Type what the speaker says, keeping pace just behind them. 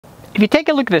If you take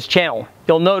a look at this channel,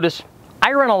 you'll notice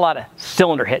I run a lot of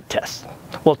cylinder head tests.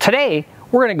 Well, today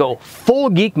we're going to go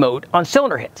full geek mode on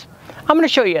cylinder heads. I'm going to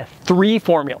show you 3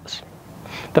 formulas.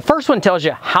 The first one tells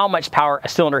you how much power a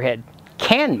cylinder head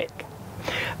can make.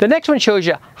 The next one shows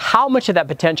you how much of that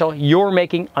potential you're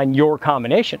making on your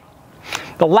combination.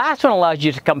 The last one allows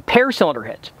you to compare cylinder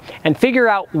heads and figure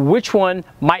out which one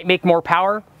might make more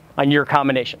power on your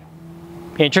combination.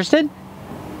 Interested?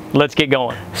 Let's get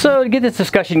going. So to get this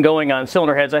discussion going on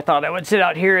cylinder heads, I thought I would sit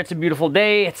out here. It's a beautiful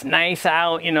day. It's nice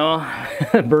out, you know.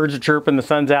 Birds are chirping, the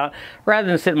sun's out. Rather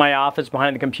than sit in my office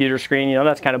behind the computer screen, you know,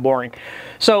 that's kind of boring.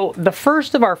 So the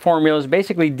first of our formulas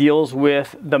basically deals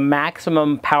with the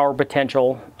maximum power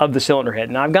potential of the cylinder head.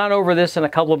 Now I've gone over this in a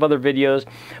couple of other videos,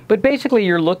 but basically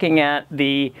you're looking at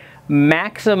the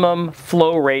maximum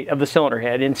flow rate of the cylinder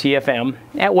head in CFM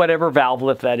at whatever valve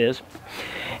lift that is.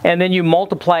 And then you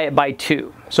multiply it by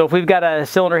 2. So if we've got a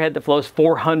cylinder head that flows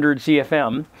 400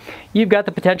 CFM, you've got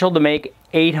the potential to make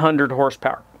 800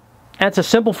 horsepower. That's a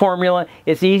simple formula.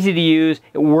 It's easy to use.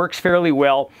 It works fairly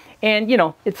well. And, you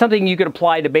know, it's something you could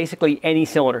apply to basically any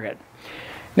cylinder head.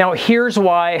 Now, here's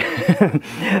why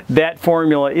that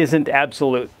formula isn't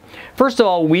absolute. First of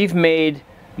all, we've made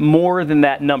more than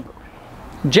that number.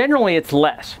 Generally, it's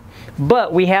less.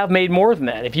 But we have made more than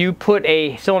that. If you put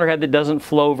a cylinder head that doesn't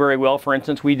flow very well, for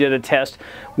instance, we did a test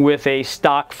with a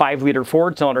stock 5-liter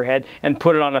Ford cylinder head and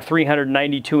put it on a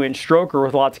 392-inch stroker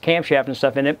with lots of camshaft and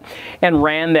stuff in it and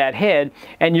ran that head,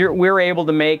 and we're able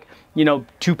to make, you know,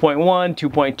 2.1,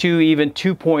 2.2, even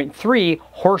 2.3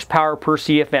 horsepower per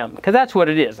CFM, because that's what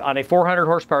it is. On a 400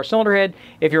 horsepower cylinder head,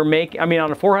 if you're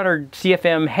on a 400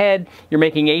 CFM head, you're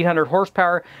making 800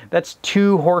 horsepower. That's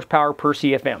 2 horsepower per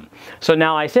CFM. So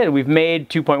now I said we've made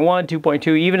 2.1,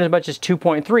 2.2, even as much as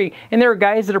 2.3, and there are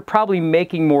guys that are probably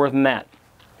making more than that.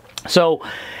 So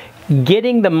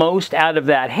getting the most out of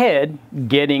that head,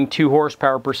 getting 2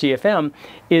 horsepower per CFM,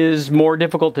 is more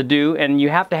difficult to do, and you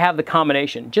have to have the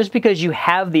combination. Just because you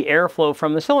have the airflow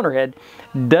from the cylinder head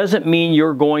doesn't mean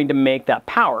you're going to make that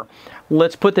power.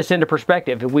 Let's put this into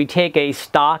perspective. If we take a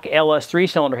stock LS3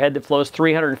 cylinder head that flows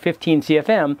 315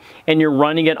 CFM and you're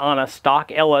running it on a stock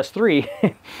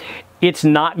LS3, it's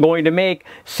not going to make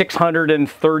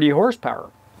 630 horsepower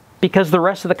because the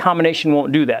rest of the combination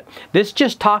won't do that. This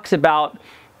just talks about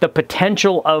the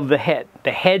potential of the head.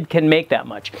 The head can make that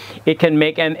much. It can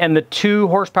make, and the 2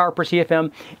 horsepower per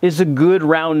CFM is a good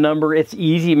round number. It's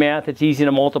easy math. It's easy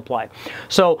to multiply.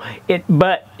 So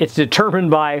but it's determined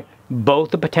by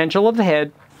both the potential of the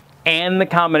head and the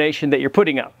combination that you're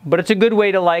putting up. But it's a good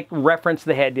way to like reference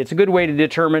the head. It's a good way to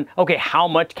determine, okay, how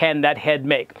much can that head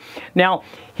make? Now,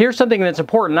 here's something that's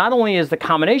important. Not only is the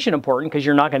combination important, because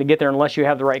you're not going to get there unless you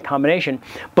have the right combination,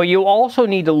 but you also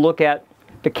need to look at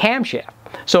the camshaft.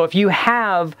 So if you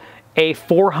have a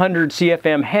 400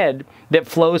 CFM head that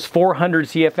flows 400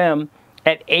 CFM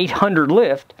at 800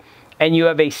 lift, and you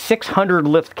have a 600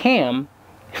 lift cam,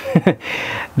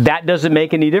 that doesn't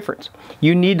make any difference.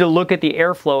 You need to look at the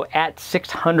airflow at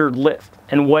 600 lift,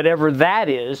 and whatever that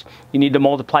is, you need to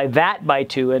multiply that by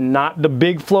 2 and not the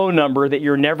big flow number that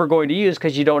you're never going to use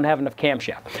because you don't have enough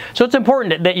camshaft. So it's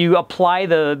important that you apply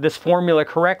this formula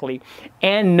correctly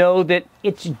and know that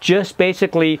it's just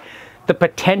basically the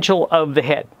potential of the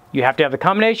head. You have to have the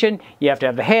combination, you have to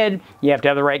have the head, you have to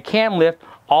have the right cam lift.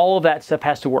 All of that stuff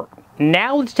has to work.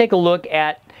 Now let's take a look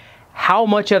at how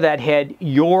much of that head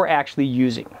you're actually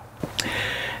using.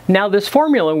 Now this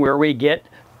formula where we get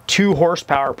 2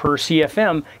 horsepower per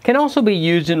CFM can also be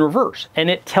used in reverse, and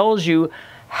it tells you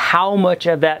how much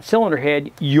of that cylinder head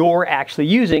you're actually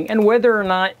using and whether or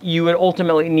not you would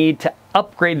ultimately need to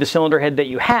upgrade the cylinder head that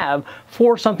you have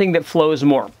for something that flows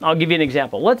more. I'll give you an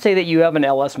example. Let's say that you have an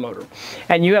LS motor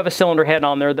and you have a cylinder head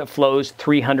on there that flows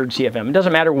 300 CFM. It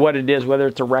doesn't matter what it is, whether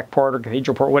it's a rec port or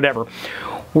cathedral port, whatever.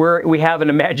 We have an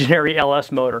imaginary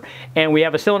LS motor and we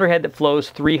have a cylinder head that flows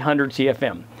 300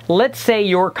 CFM. Let's say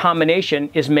your combination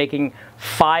is making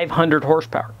 500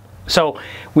 horsepower. So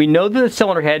we know that the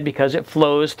cylinder head, because it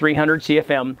flows 300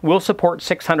 CFM, will support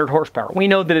 600 horsepower. We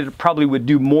know that it probably would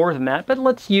do more than that, but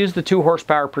let's use the 2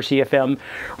 horsepower per CFM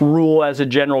rule as a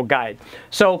general guide.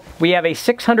 So we have a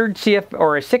 600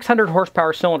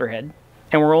 horsepower cylinder head,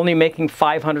 and we're only making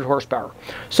 500 horsepower.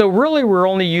 So really we're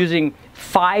only using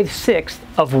 5/6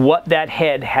 of what that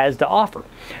head has to offer.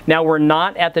 Now we're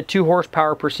not at the 2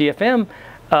 horsepower per CFM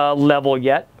level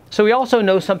yet, so we also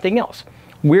know something else.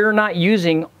 We're not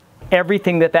using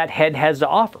everything that head has to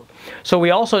offer. So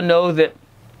we also know that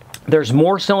there's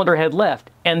more cylinder head left,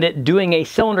 and that doing a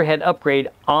cylinder head upgrade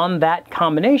on that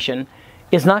combination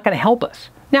is not going to help us.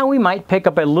 Now we might pick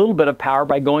up a little bit of power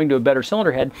by going to a better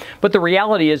cylinder head, but the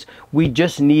reality is we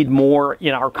just need more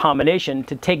in our combination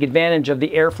to take advantage of the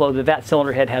airflow that that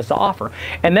cylinder head has to offer.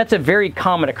 And that's a very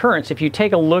common occurrence. If you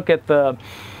take a look at the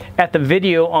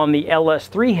video on the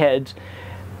LS3 heads,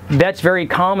 that's very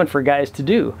common for guys to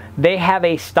do. They have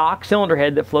a stock cylinder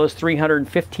head that flows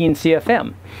 315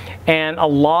 CFM. And a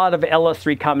lot of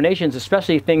LS3 combinations,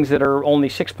 especially things that are only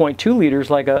 6.2 liters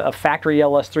like a factory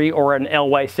LS3 or an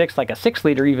LY6 like a 6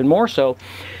 liter even more so,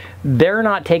 they're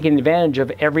not taking advantage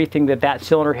of everything that that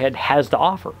cylinder head has to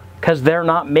offer because they're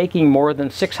not making more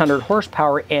than 600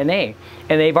 horsepower NA.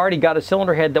 And they've already got a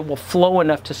cylinder head that will flow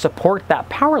enough to support that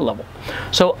power level.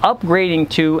 So upgrading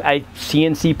to a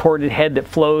CNC ported head that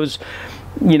flows,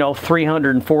 you know,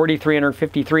 340,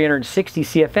 350, 360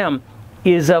 CFM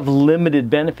is of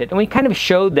limited benefit. And we kind of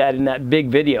showed that in that big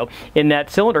video, in that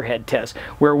cylinder head test,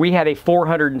 where we had a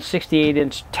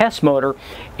 468-inch test motor,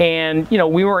 and you know,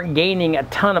 we weren't gaining a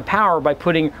ton of power by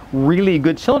putting really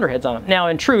good cylinder heads on them. Now,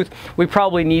 in truth, we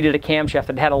probably needed a camshaft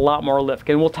that had a lot more lift,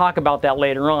 and we'll talk about that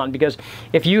later on, because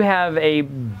if you have a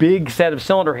big set of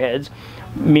cylinder heads,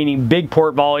 meaning big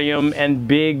port volume and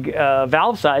big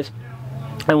valve size,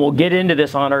 and we'll get into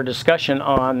this on our discussion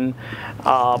on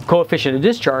coefficient of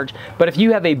discharge, but if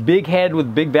you have a big head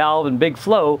with big valve and big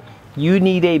flow, you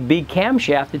need a big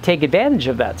camshaft to take advantage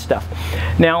of that stuff.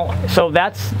 Now, so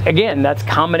that's, again, that's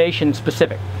combination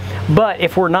specific. But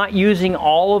if we're not using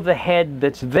all of the head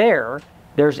that's there,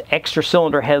 there's extra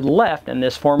cylinder head left, and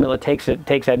this formula takes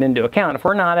that into account. If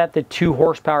we're not at the 2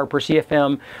 horsepower per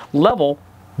CFM level,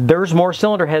 there's more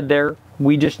cylinder head there.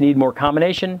 We just need more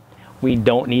combination. We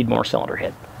don't need more cylinder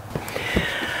head.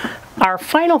 Our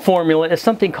final formula is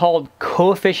something called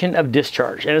coefficient of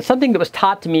discharge, and it's something that was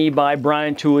taught to me by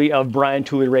Brian Tooley of Brian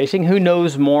Tooley Racing, who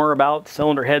knows more about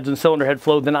cylinder heads and cylinder head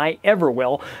flow than I ever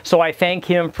will. So I thank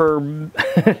him for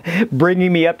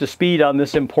bringing me up to speed on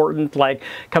this important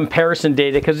comparison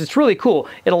data, because it's really cool.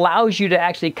 It allows you to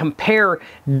actually compare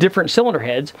different cylinder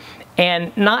heads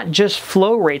and not just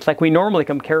flow rates like we normally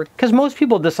compare, because most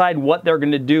people decide what they're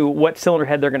going to do, what cylinder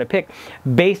head they're going to pick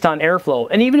based on airflow.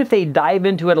 And even if they dive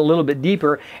into it a little bit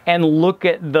deeper and look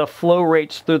at the flow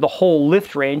rates through the whole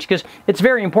lift range, because it's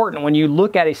very important when you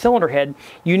look at a cylinder head,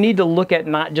 you need to look at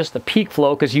not just the peak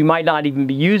flow, because you might not even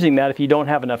be using that if you don't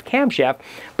have enough camshaft,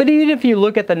 but even if you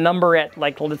look at the number at,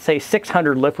 like, let's say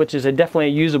 600 lift, which is definitely a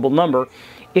usable number,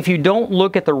 if you don't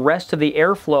look at the rest of the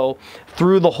airflow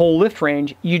through the whole lift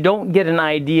range, you don't get an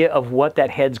idea of what that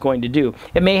head's going to do.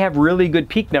 It may have really good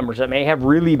peak numbers. It may have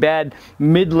really bad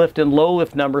mid-lift and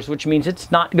low-lift numbers, which means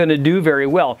it's not going to do very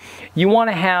well. You want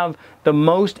to have the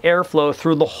most airflow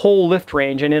through the whole lift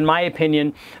range, and in my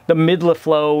opinion, the mid-lift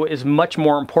flow is much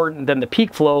more important than the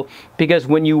peak flow, because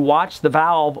when you watch the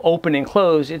valve open and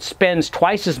close, it spends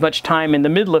twice as much time in the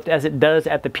mid-lift as it does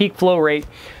at the peak flow rate,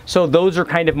 so those are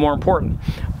kind of more important.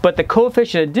 But the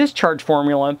coefficient of discharge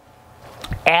formula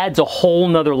adds a whole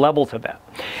nother level to that.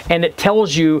 And it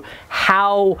tells you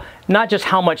how, not just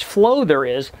how much flow there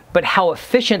is, but how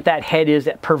efficient that head is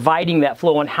at providing that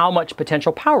flow and how much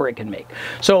potential power it can make.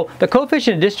 So the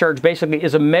coefficient of discharge basically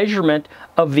is a measurement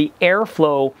of the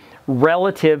airflow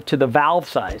relative to the valve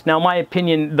size. Now, in my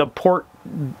opinion, the port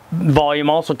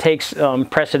volume also takes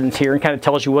precedence here and kind of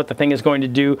tells you what the thing is going to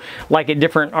do, like at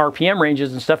different RPM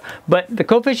ranges and stuff. But the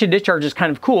coefficient of discharge is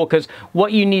kind of cool, because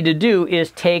what you need to do is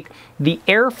take the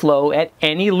airflow at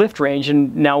any lift range.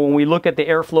 And now when we look at the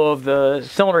airflow of the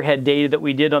cylinder head data that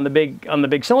we did on the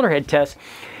big cylinder head test,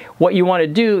 what you want to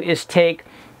do is take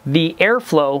the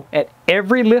airflow at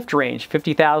every lift range,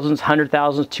 50 thousandths, 100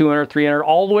 thousandths, 200, 300,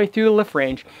 all the way through the lift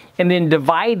range, and then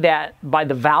divide that by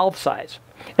the valve size.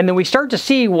 And then we start to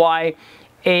see why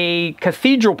a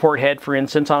cathedral port head, for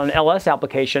instance, on an LS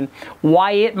application,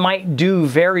 why it might do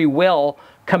very well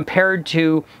compared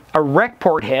to a rec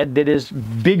port head that is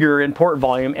bigger in port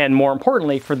volume, and more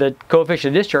importantly for the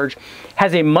coefficient of discharge,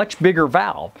 has a much bigger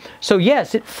valve. So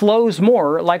yes, it flows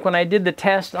more. Like when I did the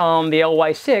test on the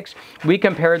LY6, we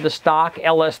compared the stock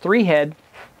LS3 head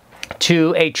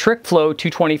to a trick flow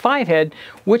 225 head,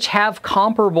 which have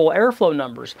comparable airflow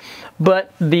numbers.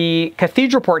 But the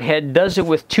cathedral port head does it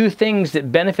with two things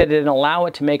that benefit it and allow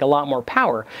it to make a lot more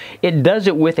power. It does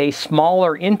it with a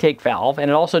smaller intake valve, and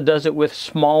it also does it with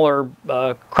smaller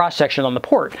cross-section on the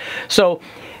port. So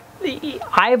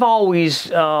I've always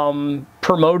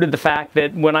promoted the fact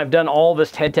that when I've done all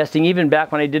this head testing, even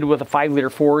back when I did it with the 5-liter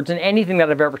Fords and anything that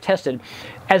I've ever tested,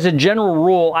 as a general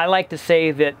rule, I like to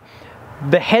say that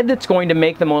the head that's going to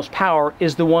make the most power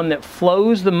is the one that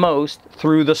flows the most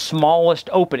through the smallest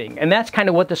opening. And that's kind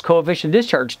of what this coefficient of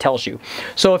discharge tells you.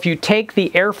 So if you take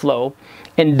the airflow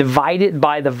and divide it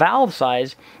by the valve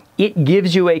size, it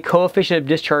gives you a coefficient of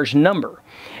discharge number.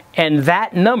 And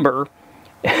that number,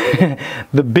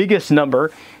 the biggest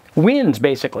number, wins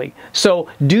basically. So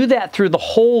do that through the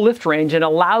whole lift range and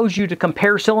allows you to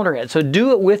compare cylinder heads. So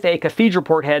do it with a cathedral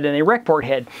port head and a rec port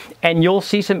head, and you'll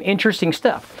see some interesting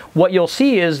stuff. What you'll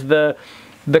see is the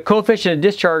coefficient of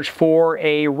discharge for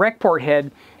a rec port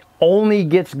head only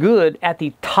gets good at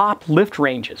the top lift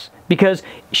ranges, because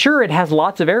sure, it has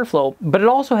lots of airflow, but it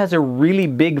also has a really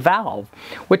big valve,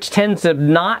 which tends to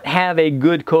not have a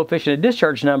good coefficient of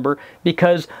discharge number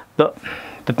because the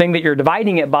thing that you're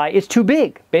dividing it by is too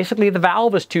big. Basically, the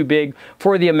valve is too big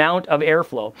for the amount of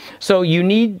airflow. So you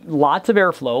need lots of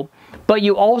airflow, but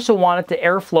you also want it to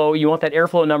airflow, you want that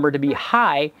airflow number to be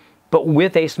high, but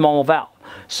with a small valve.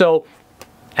 So,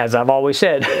 as I've always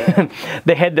said,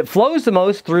 the head that flows the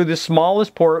most through the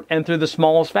smallest port and through the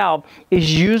smallest valve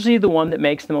is usually the one that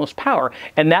makes the most power.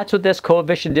 And that's what this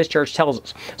coefficient of discharge tells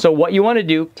us. So what you want to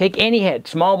do, take any head,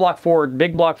 small block Ford,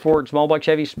 big block Ford, small block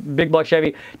Chevy, big block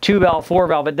Chevy, 2-valve,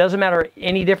 4-valve, it doesn't matter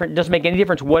any different, doesn't make any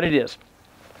difference what it is.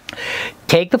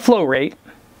 Take the flow rate,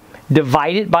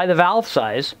 divide it by the valve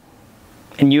size,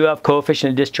 and you have coefficient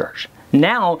of discharge.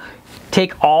 Now,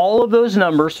 take all of those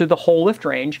numbers through the whole lift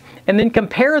range and then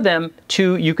compare them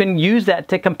to, you can use that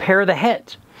to compare the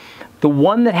heads. The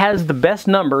one that has the best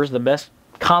numbers, the best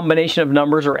combination of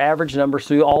numbers or average numbers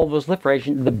through all of those lift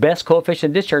ranges, the best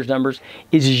coefficient of discharge numbers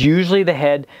is usually the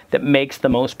head that makes the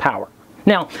most power.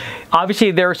 Now,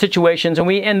 obviously there are situations, and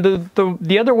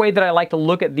the other way that I like to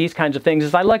look at these kinds of things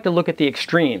is I like to look at the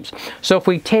extremes. So if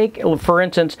we take, for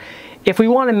instance, if we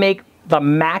want to make the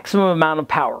maximum amount of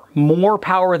power, more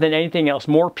power than anything else,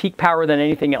 more peak power than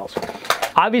anything else.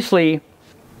 Obviously,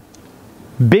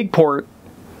 big port,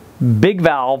 big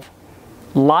valve,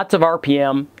 lots of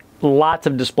RPM, lots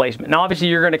of displacement. Now obviously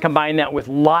you're going to combine that with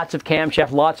lots of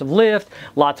camshaft, lots of lift,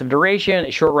 lots of duration,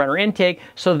 a short runner intake.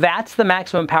 So that's the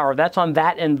maximum power. That's on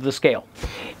that end of the scale.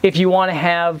 If you want to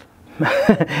have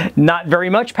not very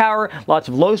much power, lots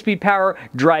of low speed power,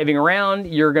 driving around,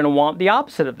 you're going to want the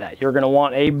opposite of that. You're going to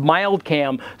want a mild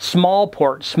cam, small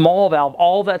port, small valve,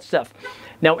 all that stuff.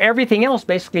 Now everything else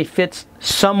basically fits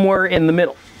somewhere in the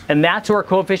middle, and that's where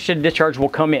coefficient of discharge will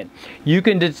come in. You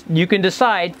can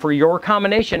decide for your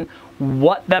combination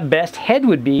what the best head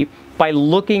would be by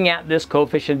looking at this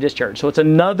coefficient of discharge. So it's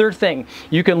another thing.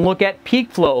 You can look at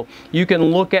peak flow. You can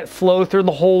look at flow through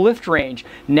the whole lift range.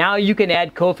 Now you can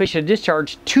add coefficient of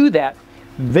discharge to that.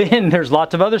 Then there's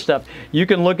lots of other stuff. You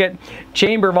can look at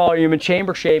chamber volume and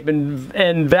chamber shape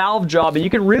and valve job, and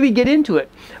you can really get into it.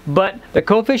 But the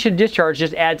coefficient of discharge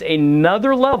just adds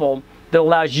another level that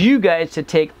allows you guys to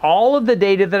take all of the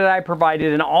data that I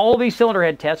provided in all of these cylinder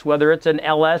head tests, whether it's an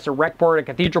LS, a rec port, a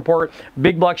cathedral port,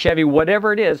 big block Chevy,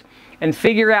 whatever it is, and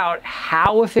figure out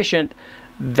how efficient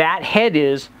that head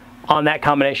is on that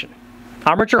combination.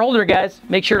 I'm Richard Holder, guys.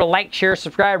 Make sure to like, share,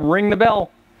 subscribe, ring the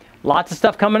bell. Lots of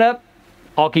stuff coming up.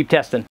 I'll keep testing.